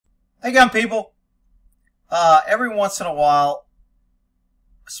Hey gun people, every once in a while,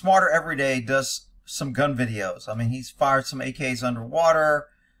 Smarter Every Day does some gun videos. I mean, he's fired some AKs underwater.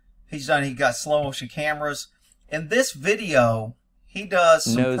 He got slow motion cameras. In this video, he does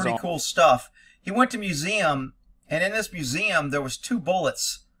some pretty cool stuff. He went to a museum, and in this museum, there was 2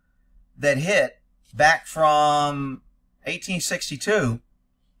 bullets that hit back from 1862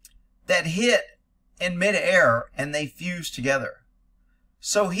 that hit in midair, and they fused together.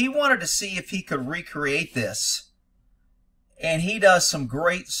 So he wanted to see if he could recreate this, and he does some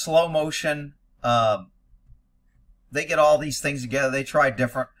great slow motion. They get all these things together. They try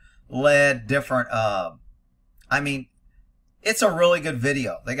different lead, different, I mean, it's a really good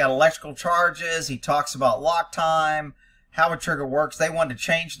video. They got electrical charges. He talks about lock time, how a trigger works. They wanted to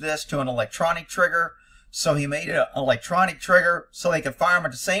change this to an electronic trigger, so he made it an electronic trigger so they could fire them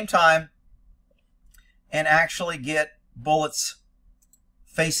at the same time and actually get bullets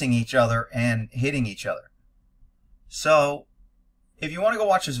facing each other and hitting each other. So if you want to go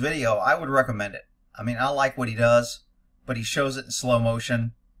watch this video, I would recommend it. I mean, I like what he does, but he shows it in slow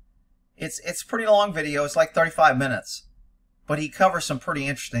motion. It's a pretty long video. It's like 35 minutes, but he covers some pretty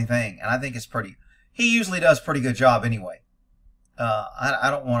interesting thing, and I think it's pretty. He usually does a pretty good job anyway. I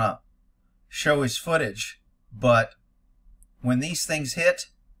don't want to show his footage, but when these things hit,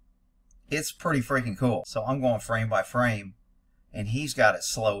 it's pretty freaking cool. So I'm going frame by frame, and he's got it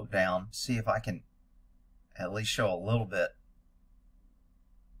slowed down. See if I can at least show a little bit.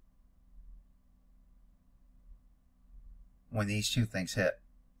 When these 2 things hit.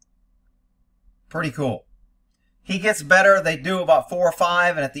 Pretty cool. He gets better. They do about 4 or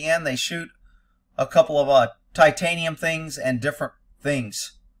 5, and at the end they shoot a couple of titanium things and different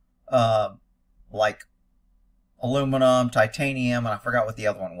things. Like aluminum, titanium, and I forgot what the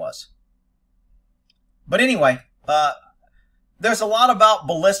other one was. But anyway, there's a lot about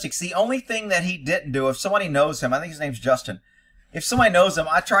ballistics. The only thing that he didn't do, if somebody knows him, I think his name's Justin. If somebody knows him,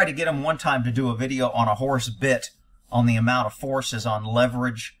 I tried to get him one time to do a video on a horse bit, on the amount of forces on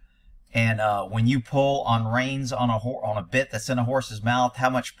leverage, and when you pull on reins on a bit that's in a horse's mouth, how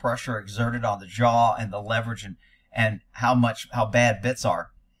much pressure exerted on the jaw and the leverage, and how bad bits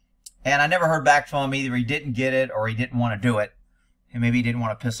are. And I never heard back from him. Either he didn't get it or he didn't want to do it, and maybe he didn't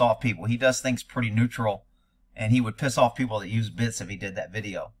want to piss off people. He does things pretty neutral, and he would piss off people that use bits if he did that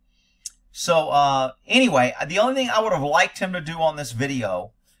video. So anyway, the only thing I would have liked him to do on this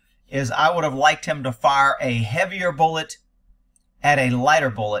video is I would have liked him to fire a heavier bullet at a lighter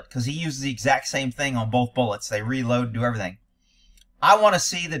bullet, because he uses the exact same thing on both bullets. They reload, do everything. I want to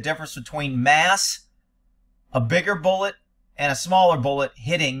see the difference between mass, a bigger bullet, and a smaller bullet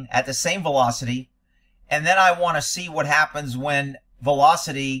hitting at the same velocity, and then I want to see what happens when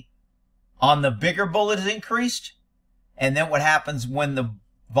velocity on the bigger bullet is increased, and then what happens when the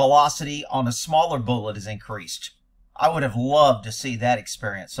velocity on a smaller bullet is increased. I would have loved to see that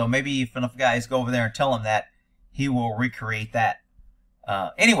experience. So maybe if enough guys go over there and tell him that, he will recreate that.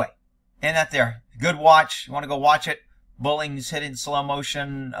 Anyway, and that there. Good watch. You want to go watch it? Bulling's hit in slow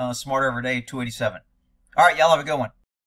motion. Smarter Every Day, 287. All right, y'all have a good one.